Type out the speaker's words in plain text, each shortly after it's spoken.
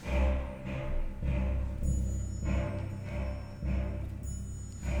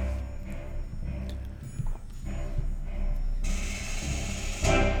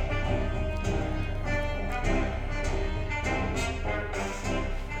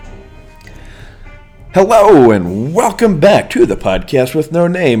Hello and welcome back to the podcast with no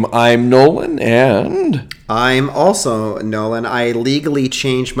name. I'm Nolan and... I'm also Nolan. I legally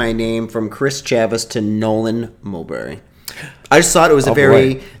changed my name from Chris Chavis to Nolan Mulberry. I just thought it was a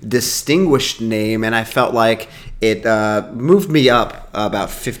very distinguished name, and I felt like it moved me up about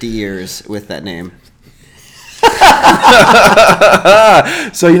 50 years with that name.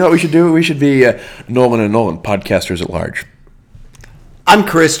 So you know what we should do? We should be Nolan and Nolan, podcasters at large. I'm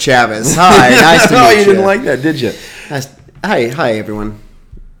Chris Chavis. Hi, nice to meet you. No, you didn't like that, did you? Hi, everyone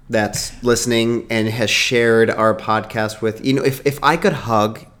that's listening and has shared our podcast with. You know, if I could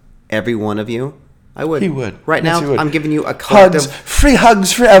hug every one of you, I would. He would. Right yes, now, would. I'm giving you a collective... Free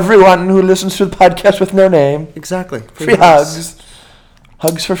hugs for everyone who listens to the podcast with no name. Exactly. Free hugs.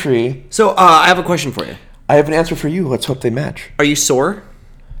 Hugs for free. So, I have a question for you. I have an answer for you. Let's hope they match. Are you sore?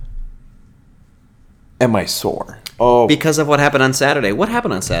 Am I sore? Oh, because of what happened on Saturday. What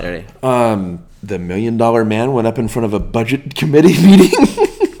happened on Saturday? The $1 Million Man went up in front of a budget committee meeting.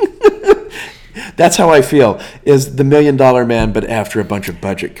 That's how I feel, is the $1 Million Man, but after a bunch of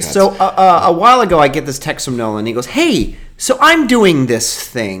budget cuts. So a while ago, I get this text from Nolan. He goes, hey, so I'm doing this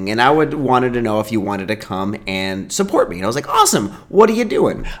thing, and I wanted to know if you wanted to come and support me. And I was like, awesome. What are you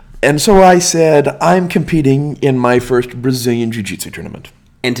doing? And so I said, I'm competing in my first Brazilian Jiu-Jitsu tournament.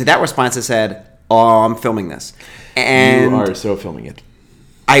 And to that response, I said, oh, I'm filming this. And you are so filming it.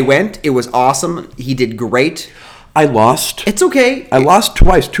 I went. It was awesome. He did great. I lost. It's okay. I lost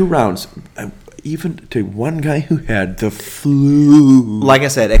twice, 2 rounds. Even to one guy who had the flu. Like I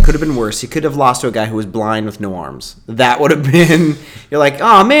said, it could have been worse. He could have lost to a guy who was blind with no arms. That would have been... You're like,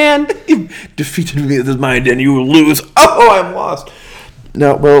 oh, man. You defeated me with his mind and you lose. Oh, I'm lost.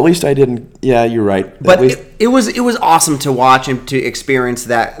 No, well, at least I didn't. Yeah, you're right. But it was awesome to watch and to experience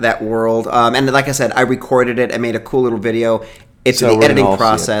that world. And like I said, I recorded it. I made a cool little video. It's in the editing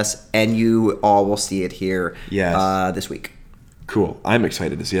process, and you all will see it here this week. Cool. I'm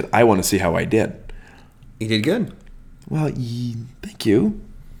excited to see it. I want to see how I did. You did good. Well, thank you.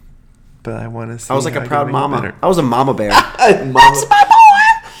 But I want to see. I was like a proud mama. Better. I was a mama bear. That's my boy.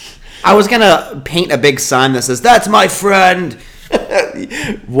 I was gonna paint a big sign that says, "That's my friend."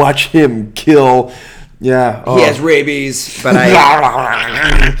 Watch him kill. Yeah, he has rabies, but I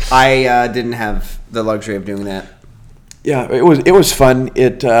didn't have the luxury of doing that. Yeah, it was fun.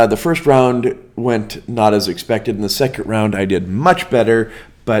 The first round went not as expected. In the second round, I did much better,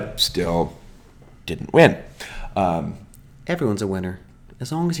 but still didn't win. Everyone's a winner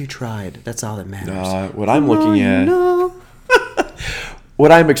as long as you tried. That's all that matters. What I'm looking at,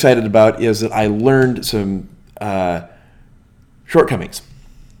 what I'm excited about is that I learned some. Shortcomings,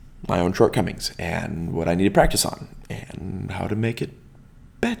 my own shortcomings, and what I need to practice on, and how to make it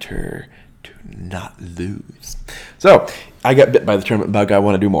better to not lose. So, I got bit by the tournament bug. I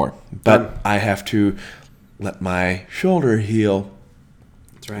want to do more, but I have to let my shoulder heal.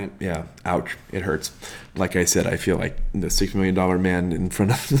 That's right. Yeah, ouch, it hurts. Like I said, I feel like the $6 million man in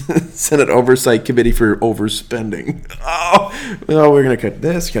front of the Senate Oversight Committee for overspending. Oh, we're going to cut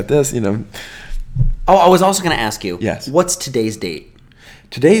this, you know. Oh, I was also going to ask you. Yes. What's today's date?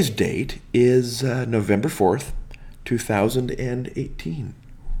 Today's date is November 4th, 2018.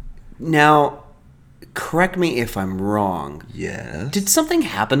 Now, correct me if I'm wrong. Yes. Did something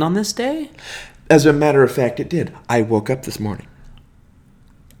happen on this day? As a matter of fact, it did. I woke up this morning.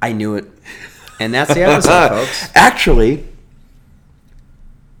 I knew it. And that's the episode, folks. Actually,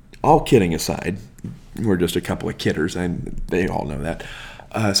 all kidding aside, we're just a couple of kidders, and they all know that.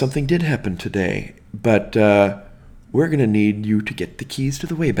 Something did happen today, but we're going to need you to get the keys to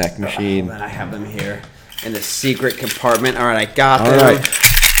the Wayback Machine. I have them here in the secret compartment. All right, I got them. All right.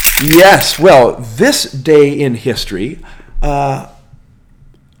 Yes, well, this day in history, I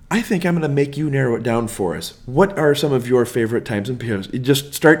think I'm going to make you narrow it down for us. What are some of your favorite times in periods?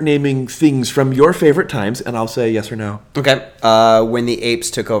 Just start naming things from your favorite times, and I'll say yes or no. Okay. When the apes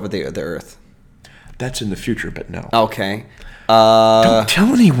took over the Earth. That's in the future, but no. Okay. Don't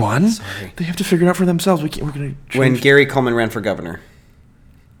tell anyone. Sorry. They have to figure it out for themselves. We're going to. When Gary Coleman ran for governor.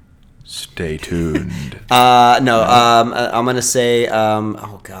 Stay tuned. I'm going to say,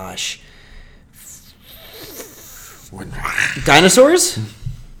 oh gosh. Dinosaurs?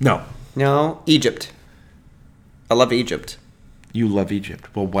 No. No. Egypt. I love Egypt. You love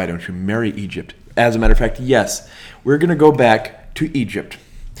Egypt. Well, why don't you marry Egypt? As a matter of fact, yes. We're going to go back to Egypt.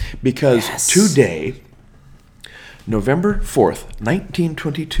 Because today, November 4th,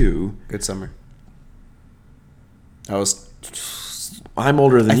 1922. Good summer. I'm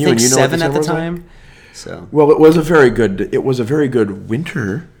older than you, and you know 7 what at the was time. Like? So well, it was a very good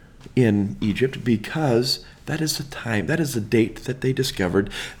winter in Egypt because That is the time. That is the date that they discovered,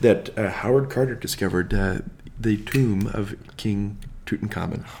 that Howard Carter discovered the tomb of King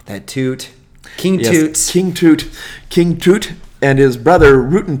Tutankhamun. That toot. King Yes, Toots. King Toot, and his brother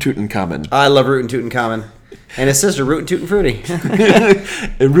Rootin' Tutankhamun. I love Rootin' Tutankhamun. And his sister, Rootin' Tootin' Fruity.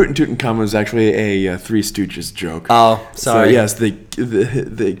 And Rootin' Tutankhamun was actually a Three Stooges joke. Oh, sorry. So, yes, the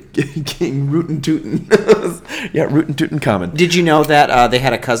King Rootin' Tootin'. Yeah, Rootin' Tutankhamun. Did you know that they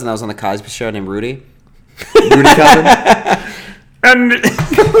had a cousin that was on the Cosby Show named Rudy? Rudy Common. And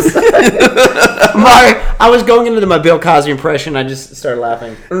I was going into my Bill Cosby impression. I just started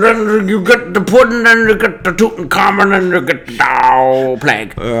laughing. And then you get the pudding, and you get the Tutankhamun, and you get the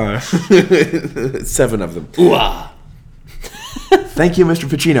plague. 7 of them. Ooh-ah. Thank you, Mr.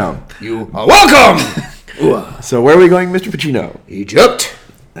 Pacino. You are welcome. Ooh-ah. So where are we going, Mr. Pacino? Egypt.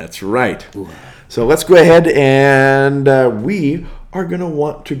 That's right. Ooh-ah. So let's go ahead, and we are going to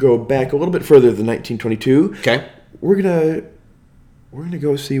want to go back a little bit further than 1922. Okay. We're gonna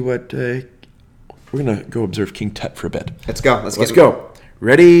go see what we're gonna go observe King Tut for a bit. Let's go. Let's go.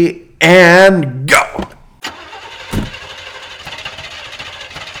 Ready and go.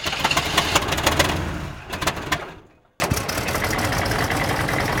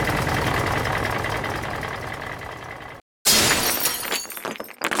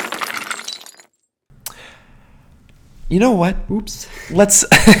 You know what? Oops. Let's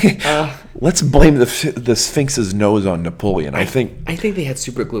blame the Sphinx's nose on Napoleon. I think they had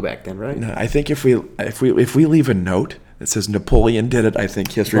super glue back then, right? I think if we leave a note that says Napoleon did it, I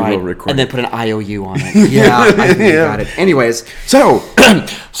think history will record. And then put an IOU on it. Yeah, I think I got it. Anyways, so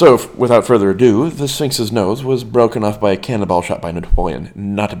without further ado, the Sphinx's nose was broken off by a cannonball shot by Napoleon,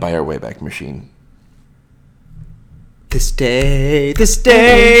 not by our Wayback Machine. This day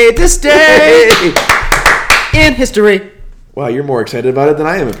in history. Wow, you're more excited about it than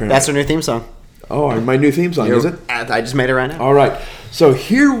I am, apparently. That's our new theme song. Oh, my new theme song, is it? I just made it right now. All right. So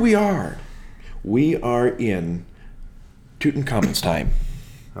here we are. We are in Tutankhamun's time.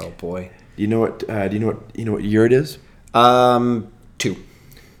 Oh boy. Do you know what? You know what year it is? 2. No,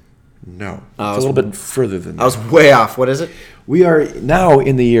 it's a little bit further than that. I was way off. What is it? We are now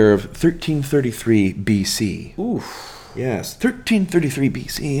in the year of 1333 BC. Oof. Yes, 1333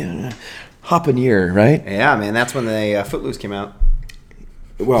 BC. Hopping year, right? Yeah, man. That's when the Footloose came out.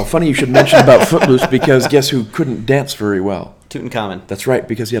 Well, funny you should mention about Footloose, because guess who couldn't dance very well? Tutankhamun. That's right,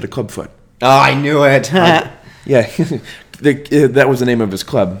 because he had a club foot. Oh, I knew it. Yeah, that was the name of his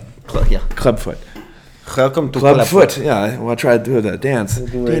club. Yeah. Clubfoot. Welcome to Clubfoot. Yeah, well, I tried to do that dance. Was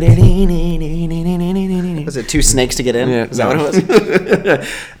it 2 snakes to get in? Yeah, Is that what it was?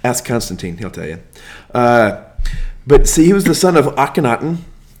 Ask Constantine, he'll tell you. But see, he was the son of Akhenaten,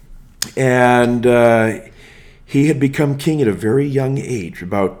 and he had become king at a very young age,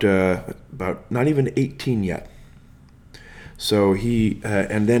 about not even 18 yet. So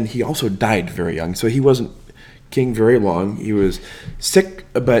and then he also died very young. So he wasn't king very long. He was sick,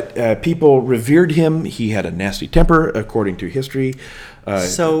 but people revered him. He had a nasty temper, according to history.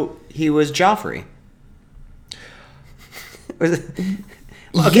 So he was Joffrey.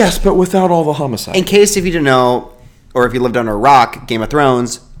 Yes, but without all the homicide. In case if you didn't know, or if you lived under a rock, Game of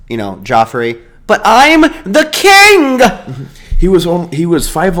Thrones, Joffrey. But I'm the king. He was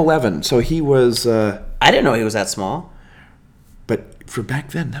 5'11", so he was. I didn't know he was that small. But for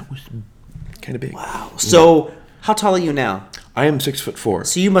back then, that was kind of big. Wow. So how tall are you now? I am 6'4".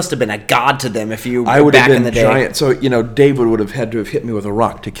 So you must have been a god to them if you I were would back have in been the day. giant. So David would have had to have hit me with a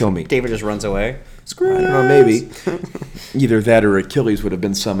rock to kill me. David just runs away. Screw I don't know, maybe. Either that or Achilles would have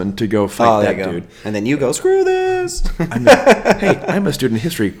been summoned to go fight that dude. And then you go, screw this. Hey, I'm a student of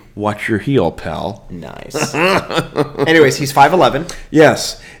history. Watch your heel, pal. Nice. Anyways, he's 5'11".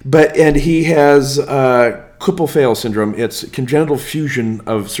 Yes, and he has Klippel-Feil syndrome. It's congenital fusion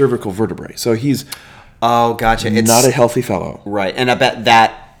of cervical vertebrae. So he's gotcha. It's not a healthy fellow. Right, and I bet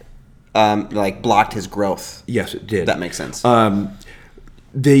that blocked his growth. Yes, it did. That makes sense.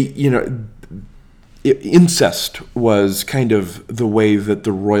 Incest was kind of the way that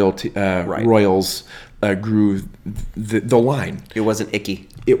the royals grew the line. It wasn't icky.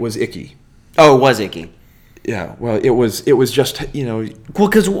 It was icky. Oh, it was icky. Yeah, well, it was just Well,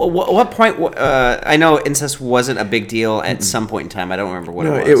 because what point? I know incest wasn't a big deal at some point in time. I don't remember what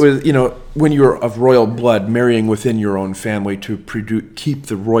it was. It was when you're of royal blood, marrying within your own family to keep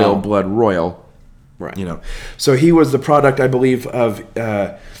the royal blood royal. Right. So he was the product, I believe, of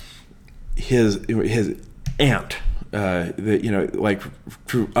his aunt.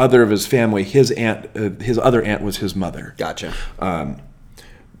 Through other of his family, his other aunt was his mother. Gotcha.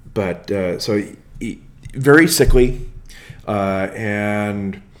 So he, very sickly,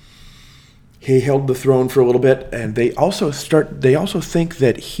 and he held the throne for a little bit, and they also think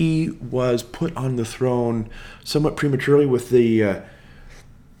that he was put on the throne somewhat prematurely with the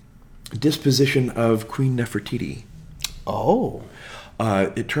disposition of Queen Nefertiti. Oh.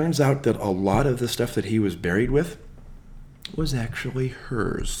 It turns out that a lot of the stuff that he was buried with was actually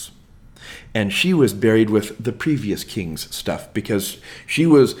hers. And she was buried with the previous king's stuff because she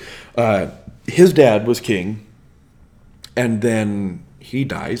was, his dad was king, and then he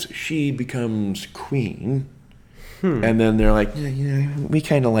dies. She becomes queen. And then they're like, we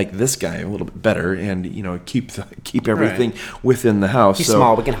kind of like this guy a little bit better, and keep everything within the house. He's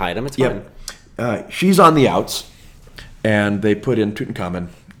small. We can hide him. It's fine. She's on the outs, and they put in Tutankhamun,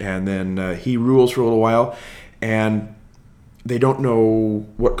 and then he rules for a little while, and they don't know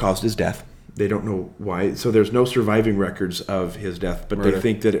what caused his death. They don't know why. So there's no surviving records of his death, but they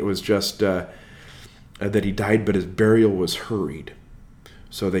think that it was just that he died, but his burial was hurried.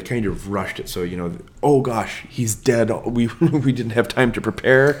 So they kind of rushed it. So, oh gosh, he's dead. We didn't have time to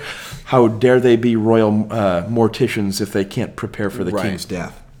prepare. How dare they be royal morticians if they can't prepare for the king's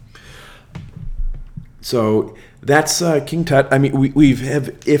death? So that's King Tut. I mean,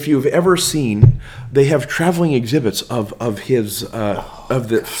 if you've ever seen, they have traveling exhibits of his of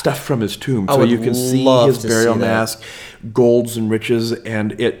the stuff from his tomb. So you can see his burial mask, golds and riches,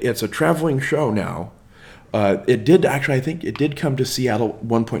 and it's a traveling show now. It did actually. I think it did come to Seattle at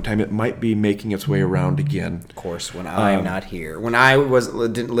one point in time. It might be making its way around again. Of course, when I'm not here, when I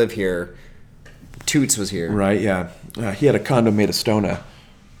didn't live here, Toots was here. Right? Yeah. He had a condo made of stona.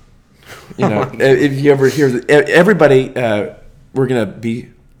 If you ever hear everybody, we're gonna be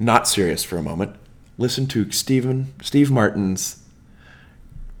not serious for a moment. Listen to Steve Martin's.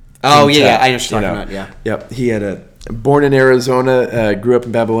 Oh yeah, I know what you're talking about. Yeah. Yep. He had born in Arizona, grew up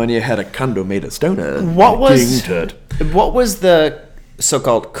in Babylonia, had a condo made of stone. What was the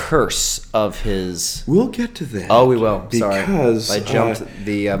so-called curse of his? We'll get to that. Oh, we will. Because I jumped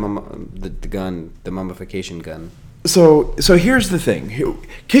the gun, the mummification gun. So here's the thing: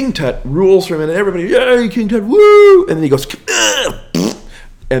 King Tut rules for a minute. Everybody, yay, King Tut, woo! And then he goes,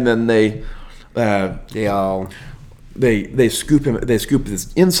 and then they scoop him. They scoop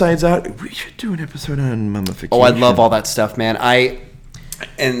his insides out. We should do an episode on mummification. Oh, I love all that stuff, man.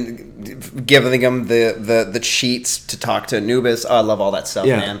 And giving him the cheats to talk to Anubis. Oh, I love all that stuff,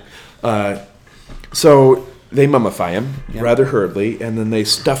 man. So they mummify him rather hurriedly, and then they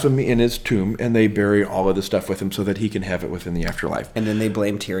stuff him in his tomb, and they bury all of the stuff with him so that he can have it within the afterlife. And then they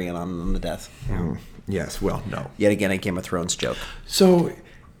blame Tyrion on the death. Yes. Well, no. Yet again, a Game of Thrones joke. So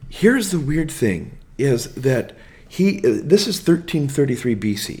here's the weird thing: is that this is 1333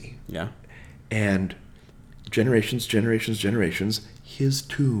 BC. Yeah. And generations, his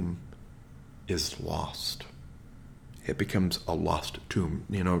tomb is lost. It becomes a lost tomb.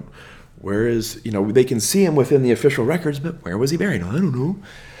 Where is, they can see him within the official records, but where was he buried? I don't know.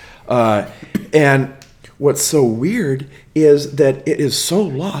 And what's so weird is that it is so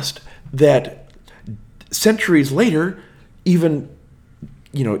lost that centuries later, even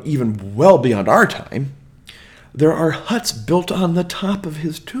well beyond our time, there are huts built on the top of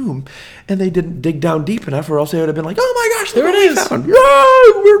his tomb, and they didn't dig down deep enough, or else they would have been like, "Oh my gosh, there it is! Found.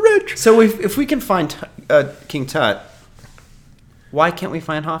 Yay, we're rich!" So if we can find King Tut, why can't we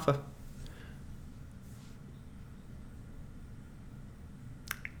find Hoffa?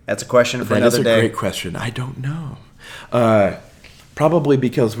 That's a question for another day. That's a great question. I don't know. Probably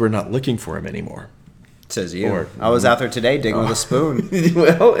because we're not looking for him anymore. Says you. I was out there today digging with a spoon.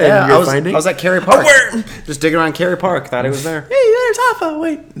 Well, and I was at Cary Park. Just digging around Cary Park. Thought he was there. Hey, there's Hoffa.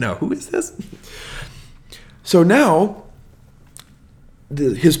 Wait, no, who is this? So now,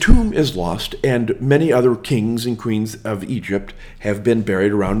 his tomb is lost, and many other kings and queens of Egypt have been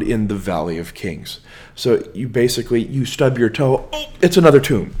buried around in the Valley of Kings. So you stub your toe, it's another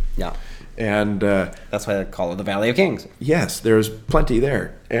tomb. Yeah. And that's why they call it the Valley of Kings. Yes, there's plenty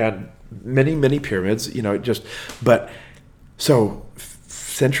there. And many pyramids, but so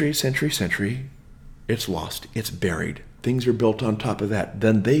century, it's lost, it's buried. Things are built on top of that.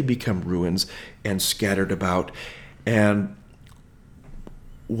 Then they become ruins and scattered about. And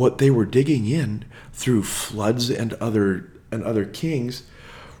what they were digging in through floods and other kings,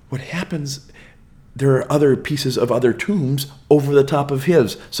 what happens, there are other pieces of other tombs over the top of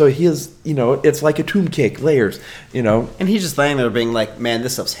his. So his, it's like a tomb cake, layers, And he's just laying there being like, man,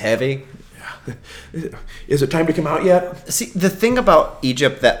 this stuff's heavy. Yeah. Is it time to come out yet? See, the thing about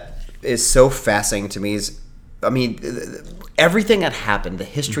Egypt that is so fascinating to me is, everything that happened, the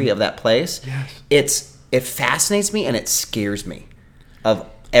history of that place, it fascinates me and it scares me of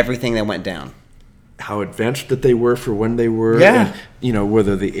everything that went down. how advanced that they were for when they were. Yeah. And,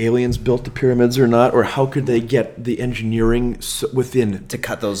 whether the aliens built the pyramids or not, or how could they get the engineering within to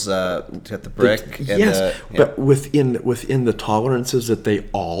cut the brick. But within the tolerances that they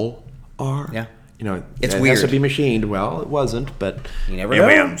all are. Yeah. It's weird. Has to be machined. Well, it wasn't, but you never know.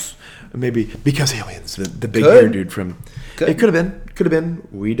 Aliens. Maybe because aliens, the big hair dude from. It could have been.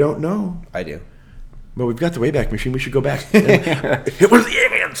 We don't know. I do. Well, we've got the Wayback Machine. We should go back. It was the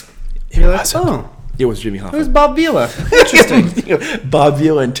aliens. It wasn't. It was Jimmy Hoffa. It was Bob Vila. Interesting. Bob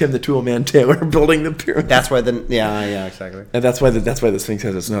Vila and Tim the Toolman Taylor building the pyramid. That's why exactly. And that's why this thing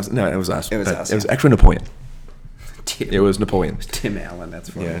says it's not. No, it was us. It was us. It was actually Napoleon. It was Napoleon. Tim Allen. That's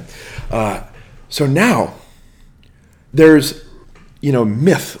funny. Yeah. So now there's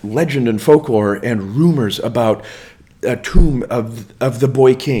myth, legend, and folklore and rumors about a tomb of the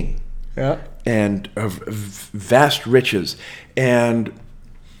boy king. Yeah. And of vast riches, and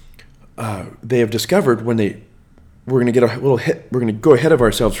they have discovered we're going to get a little hit. We're going to go ahead of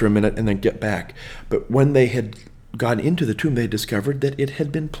ourselves for a minute and then get back. But when they had gone into the tomb, they discovered that it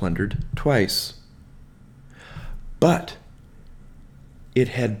had been plundered twice. But it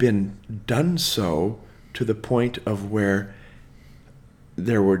had been done so to the point of where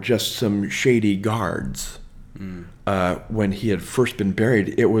there were just some shady guards. When he had first been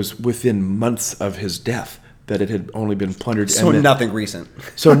buried, it was within months of his death that it had only been plundered. So nothing recent.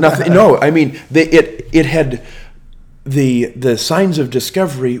 So nothing. No, I mean it had the signs of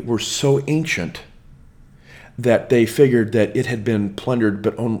discovery were so ancient that they figured that it had been plundered,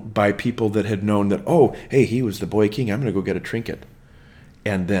 but by people that had known that hey, he was the boy king. I'm going to go get a trinket,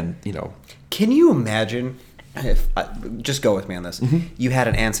 and then Can you imagine if just go with me on this? Mm-hmm. You had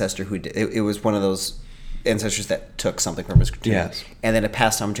an ancestor who did, it was one of those ancestors that took something from his tomb, yes, and then it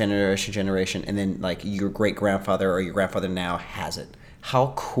passed on generation, and then like your great grandfather or your grandfather now has it.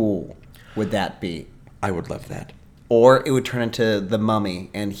 How cool would that be? I would love that. Or it would turn into the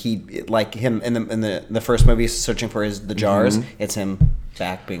Mummy, and he like him in the first movie searching for the jars. Mm-hmm. It's him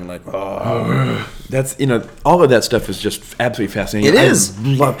back being like, that's all of that stuff is just absolutely fascinating. It is.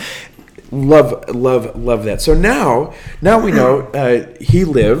 Love that. So now we know he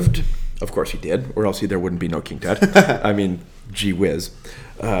lived. Of course he did, or else there wouldn't be no King Tut. I mean, gee whiz.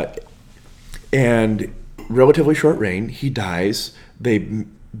 And relatively short reign, he dies. They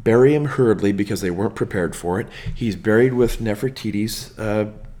bury him hurriedly because they weren't prepared for it. He's buried with Nefertiti's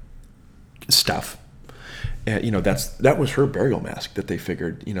stuff. And, that was her burial mask that they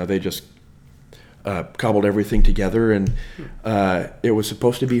figured. They just cobbled everything together, and it was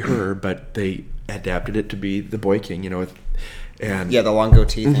supposed to be her, but they adapted it to be the boy king. And the long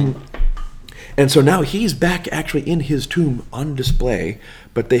goatee thing. Mm-hmm. And so now he's back actually in his tomb on display,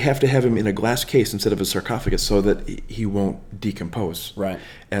 but they have to have him in a glass case instead of a sarcophagus so that he won't decompose. Right.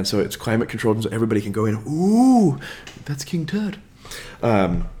 And so it's climate controlled, so everybody can go in. Ooh, that's King Tut.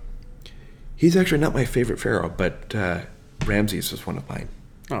 He's actually not my favorite pharaoh, but Ramses is one of mine.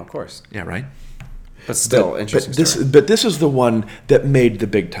 Oh, of course. Yeah, right? But still, interesting story. But this is the one that made the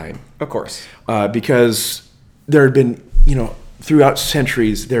big time. Of course. Because there had been, throughout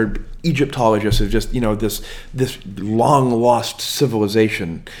centuries, Egyptologists have just, this long lost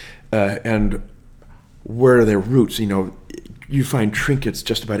civilization, and where are their roots? You find trinkets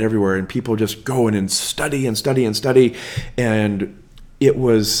just about everywhere, and people just go in and study and study and study, and it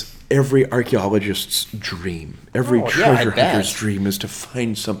was every archaeologist's dream, every treasure hunter's dream is to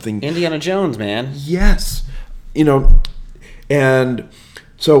find something. Indiana Jones, man. Yes, and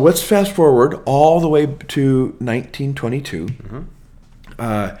so let's fast forward all the way to 1922.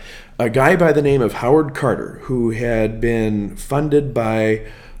 Mm-hmm. A guy by the name of Howard Carter, who had been funded by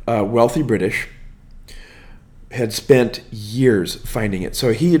wealthy British, had spent years finding it.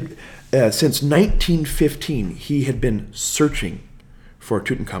 So he had, since 1915, he had been searching for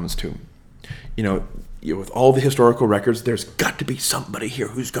Tutankhamun's tomb. With all the historical records, there's got to be somebody here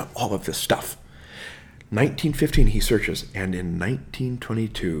who's got all of this stuff. 1915, he searches, and in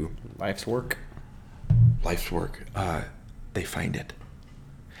 1922, life's work, they find it.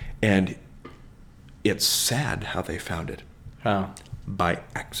 And it's sad how they found it. How? By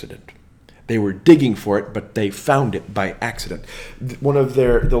accident. They were digging for it, but they found it by accident. One of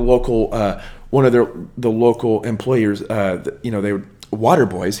the local employers, they were water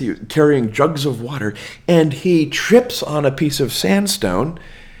boys. He was carrying jugs of water, and he trips on a piece of sandstone.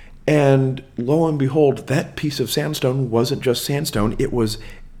 And lo and behold, that piece of sandstone wasn't just sandstone; it was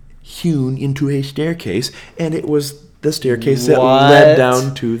hewn into a staircase, and it was the staircase that led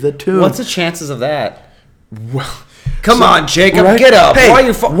down to the tomb. What's the chances of that? Well, come on, Jacob, get up. Hey, why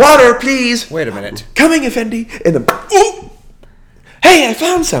are you water, please. Wait a minute. Coming, Effendi. And then, Hey, I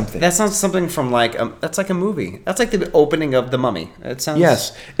found something. That sounds something from like that's like a movie. That's like the opening of The Mummy. It sounds.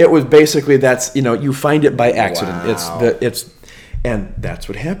 Yes, it was basically that's you find it by accident. Wow. And that's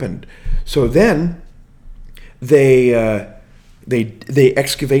what happened. So then they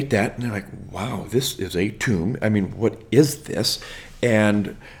excavate that and they're like, wow, this is a tomb. I mean, what is this?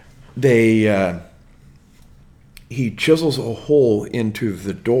 And he chisels a hole into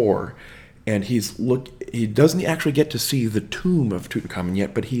the door, and he doesn't actually get to see the tomb of Tutankhamun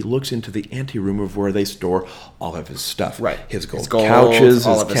yet, but he looks into the anteroom of where they store all of his stuff. Right. His gold couches,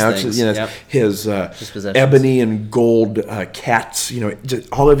 all of his things. Yep. his possessions. ebony and gold cats, just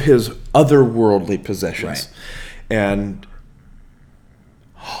all of his otherworldly possessions. Right. And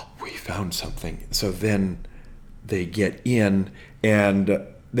we found something. So then they get in, and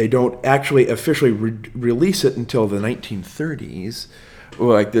they don't actually officially release it until the 1930s.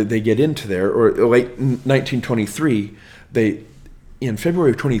 Like they get into there, or late 1923. In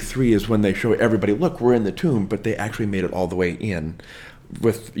February of 23 is when they show everybody, look, we're in the tomb, but they actually made it all the way in.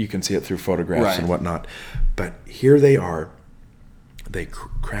 You can see it through photographs and whatnot. But here they are. They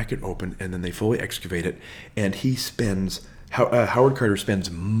crack it open, and then they fully excavate it. And Howard Carter spends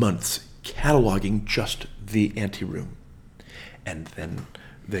months cataloging just the anteroom, and then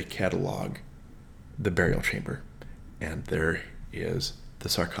they catalog the burial chamber, and there is the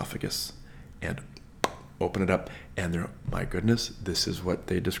sarcophagus, and open it up, and they're, my goodness, this is what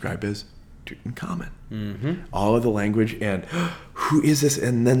they describe as Tutankhamun. Mm-hmm. All of the language, and who is this?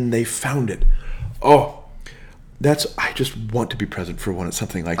 And then they found it. Oh, I just want to be present for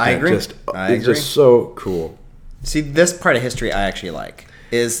something like that. I agree. It's just so cool. See, this part of history I actually like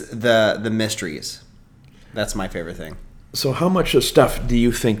is the mysteries. That's my favorite thing. So how much stuff do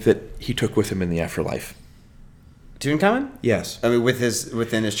you think that he took with him in the afterlife? Tutankhamun? Yes. I mean,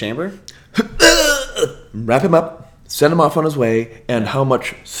 within his chamber? Wrap him up, send him off on his way, and how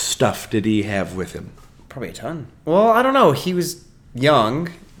much stuff did he have with him? Probably a ton. Well, I don't know. He was young.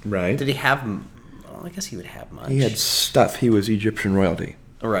 Right. Did he have... Well, I guess he would have much. He had stuff. He was Egyptian royalty.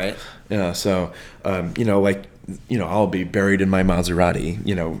 Right. Yeah, so, I'll be buried in my Maserati,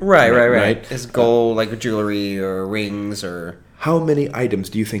 Right. His gold, like jewelry or rings or... How many items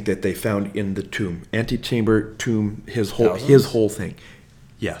do you think that they found in the tomb? Antechamber, tomb, his whole thing.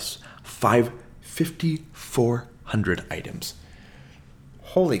 Yes. 5,400 items.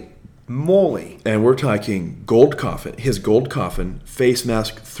 Holy moly. And we're talking gold coffin, his gold coffin, face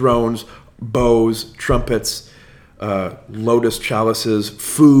mask, thrones, bows, trumpets, lotus chalices,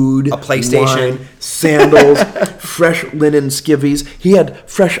 food, a PlayStation, wine, sandals, fresh linen skivvies. He had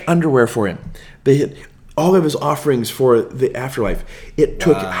fresh underwear for him. They had all of his offerings for the afterlife. It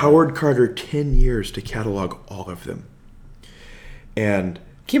took Howard Carter 10 years to catalog all of them. And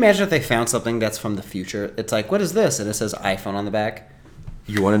can you imagine if they found something that's from the future? It's like, what is this? And it says iPhone on the back.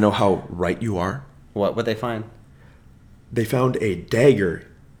 You want to know how right you are? What would they find? They found a dagger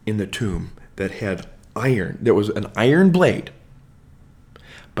in the tomb that had iron. There was an iron blade,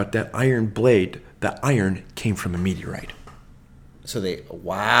 but that iron blade, the iron came from a meteorite. So the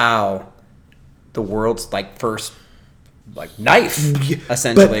world's first knife,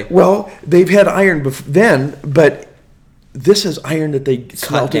 essentially. They've had iron then, but this is iron that they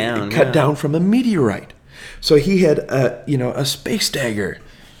cut down from a meteorite. So he had a space dagger.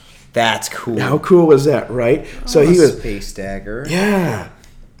 That's cool. How cool was that, right? So he was space dagger. Yeah.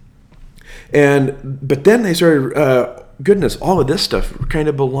 But then they started, goodness, all of this stuff kind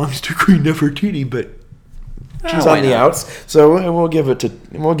of belongs to Queen Nefertiti, but she's on the outs. So we'll give it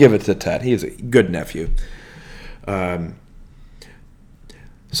to Ted. He is a good nephew. So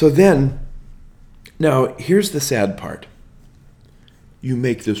then, now here's the sad part. You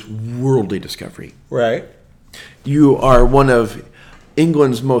make this worldly discovery. Right. You are one of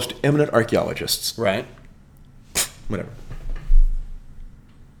England's most eminent archaeologists. Right. Whatever.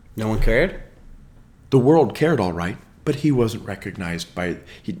 No one cared? The world cared, all right, but he wasn't recognized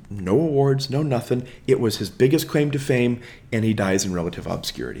no awards, no nothing. It was his biggest claim to fame, and he dies in relative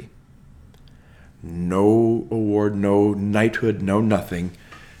obscurity. No award, no knighthood, no nothing.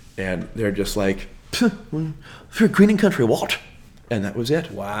 And they're just like, for Queen and Country, what? And that was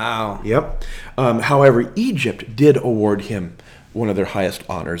it. Wow. Yep. However, Egypt did award him one of their highest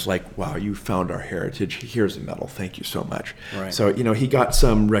honors, like, wow, you found our heritage. Here's a medal. Thank you so much. Right. So, he got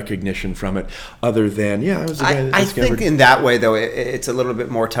some recognition from it other than, I was the guy that discovered. I think in that way, though, it's a little bit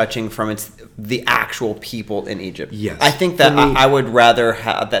more touching from the actual people in Egypt. Yes. I think that I would rather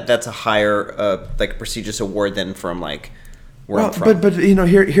have that's a higher, prestigious award than from, where I'm from. But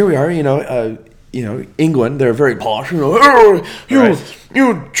here we are, England, they're very posh. Oh,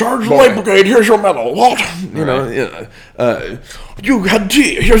 you charge the light brigade. Here's your medal. What? You had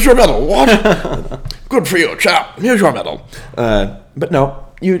tea. Here's your medal. What? Good for you, chap. Here's your medal. But no,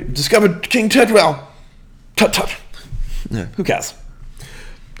 you discovered King Tedwell. Tut tut. Yeah, who cares?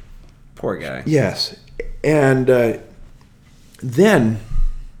 Poor guy. Yes, and then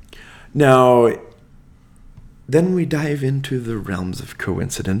we dive into the realms of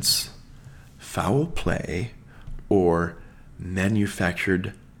coincidence, foul play, or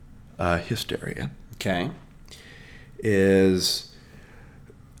manufactured hysteria. Okay. Is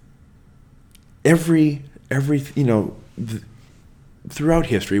throughout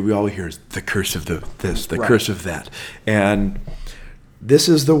history we all hear the curse of this, the curse of that, and this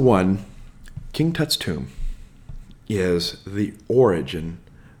is the one. King Tut's tomb is the origin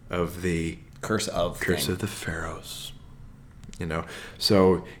of the curse of the pharaohs.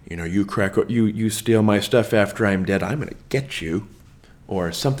 So you steal my stuff after I'm dead, I'm gonna get you,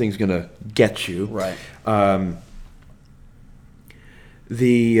 or something's gonna get you. Right.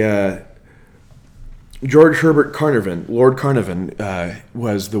 George Herbert Carnarvon, Lord Carnarvon,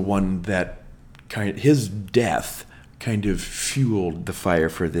 was the one that his death kind of fueled the fire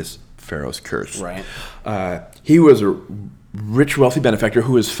for this Pharaoh's curse. Right. He was a rich, wealthy benefactor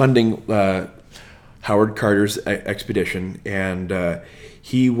who was funding Howard Carter's expedition, and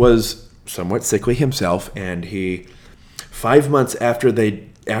he was somewhat sickly himself. And 5 months after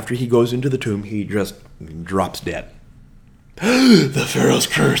he goes into the tomb, he just drops dead. The Pharaoh's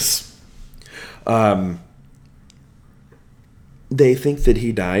curse. They think that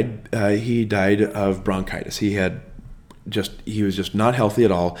he died. He died of bronchitis. He was just not healthy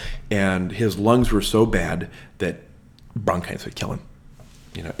at all, and his lungs were so bad that bronchitis would kill him.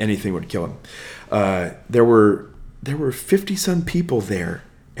 Anything would kill him. There were 50-some people there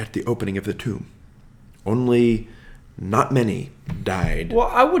at the opening of the tomb. Only not many died. Well,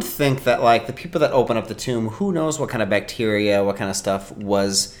 I would think that the people that open up the tomb, who knows what kind of bacteria, what kind of stuff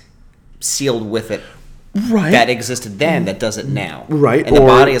was sealed with it. Right. That existed then, that does it now. Right. And the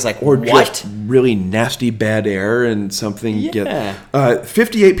body is or what? Just really nasty bad air and something. Yeah.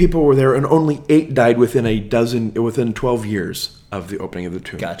 58 people were there, and only 8 died within 12 years of the opening of the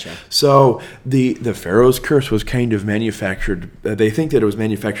tomb. Gotcha. So the Pharaoh's curse was kind of manufactured. They think that it was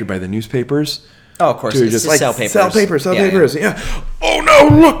manufactured by the newspapers. Oh, of course. It's just sell papers. Sell papers. Yeah. Oh no!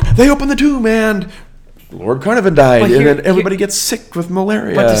 Look, they opened the tomb, and Lord Carnarvon died, and then everybody gets sick with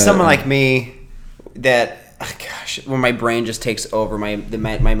malaria. But to someone like me, when my brain just takes over my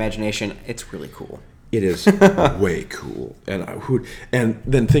imagination, it's really cool. It is way cool, and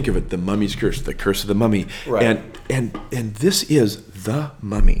then think of it: the Mummy's curse, the curse of the mummy, right? And this is the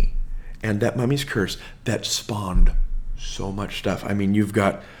mummy, and that mummy's curse that spawned so much stuff. I mean, you've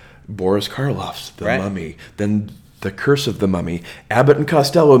got Boris Karloff's The Mummy, then the curse of the mummy. Abbott and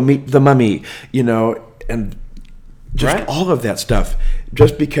Costello meet the mummy, and just all of that stuff.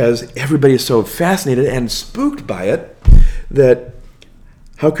 Just because everybody is so fascinated and spooked by it, that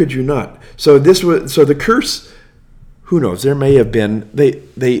how could you not? So the curse. Who knows? There may have been. They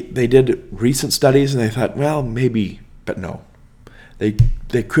did recent studies and they thought, well, maybe, but no,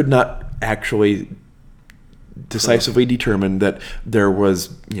 they could not actually decisively determine that there was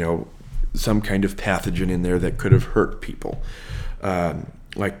some kind of pathogen in there that could have hurt people,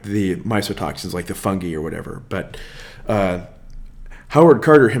 like the mycotoxins, like the fungi or whatever. But Howard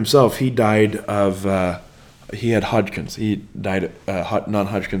Carter himself, he died of he had Hodgkin's. He died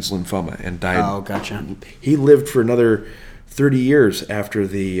non-Hodgkin's lymphoma and died. Oh, gotcha. He lived for another 30 years after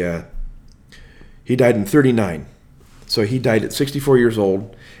he died in 39. So he died at 64 years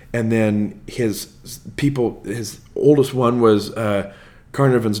old, and then his oldest one was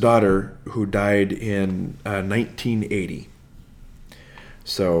Carnarvon's daughter, who died in 1980.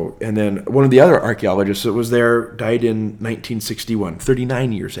 So, and then one of the other archaeologists that was there died in 1961,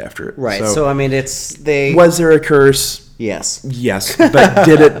 39 years after it. Right. So I mean, was there a curse? Yes. Yes, but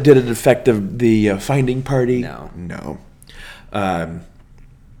did it affect the finding party? No.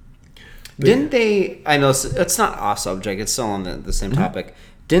 Didn't they? I know it's not off subject. It's still on the same topic.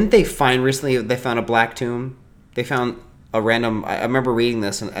 Didn't they find recently? They found a black tomb. They found a random. I remember reading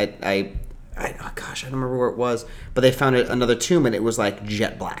this, and I don't remember where it was, but they found another tomb, and it was like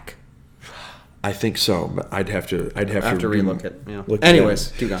jet black. I think so, but I'd have to relook it. Yeah.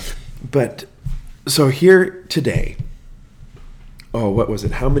 Anyways, keep going. But so here today. Oh, what was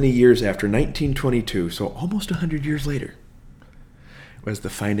it? How many years after 1922? So almost 100 years later was the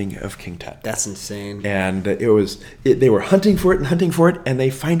finding of King Tut. That's insane. And they were hunting for it, and they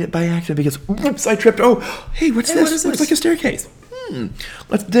find it by accident because, whoops, I tripped. Oh, hey, what's this? Looks like a staircase.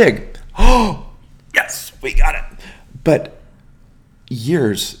 Let's dig. Oh, yes, we got it. But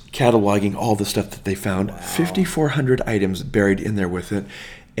years cataloging all the stuff that they found, 5,400 items buried in there with it,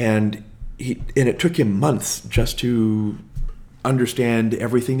 and it took him months just to understand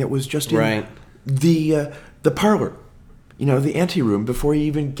everything that was just in the parlor, the anteroom before he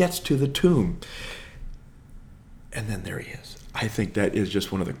even gets to the tomb. And then there he is. I think that is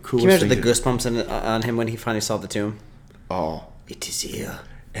just one of the coolest things. Can you imagine the goosebumps on him when he finally saw the tomb? Oh. It is here.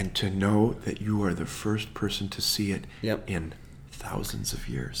 And to know that you are the first person to see it Yep. in thousands of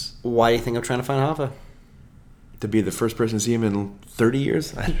years. Why do you think I'm trying to find Hava? To be the first person to see him in 30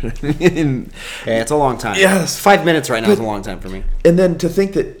 years? Yeah, it's a long time. Yes. 5 minutes right now is a long time for me. And then to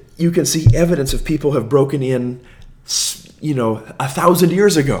think that you can see evidence of people have broken in, 1,000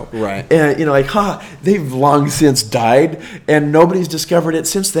 years ago. Right. And, they've long since died, and nobody's discovered it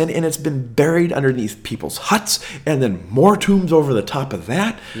since then, and it's been buried underneath people's huts, and then more tombs over the top of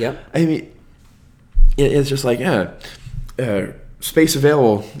that. Yep. I mean, it's just like, space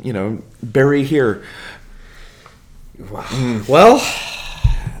available, bury here. Wow. Well,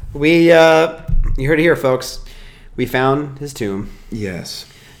 we, you heard it here, folks. We found his tomb. Yes.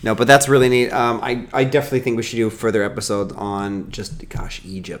 No, but that's really neat. I definitely think we should do a further episode on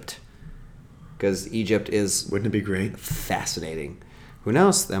Egypt. Because Egypt is... Wouldn't it be great? Fascinating. Who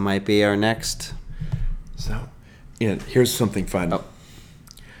knows? That might be our next... So, here's something fun. Oh.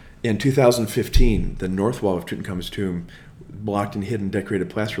 In 2015, the north wall of Tutankhamun's tomb blocked and hidden decorated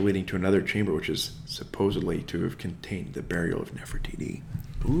plaster leading to another chamber, which is supposedly to have contained the burial of Nefertiti.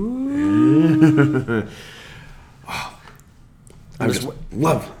 Ooh. Wow. I would just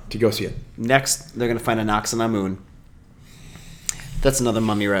love to go see it. Next, they're going to find an ox on a moon. That's another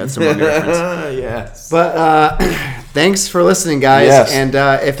mummy reference. Yes. But thanks for listening, guys. Yes. And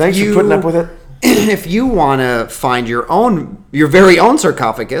thanks for putting up with it. If you want to find your very own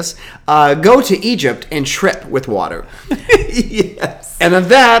sarcophagus, go to Egypt and trip with water. Yes. And on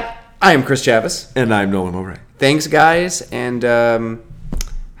that, I am Chris Chavis. And I'm Nolan Mowbray. Thanks, guys, and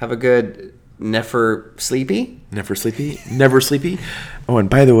have a good Never sleepy. Oh, and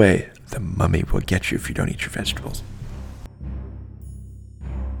by the way, the mummy will get you if you don't eat your vegetables.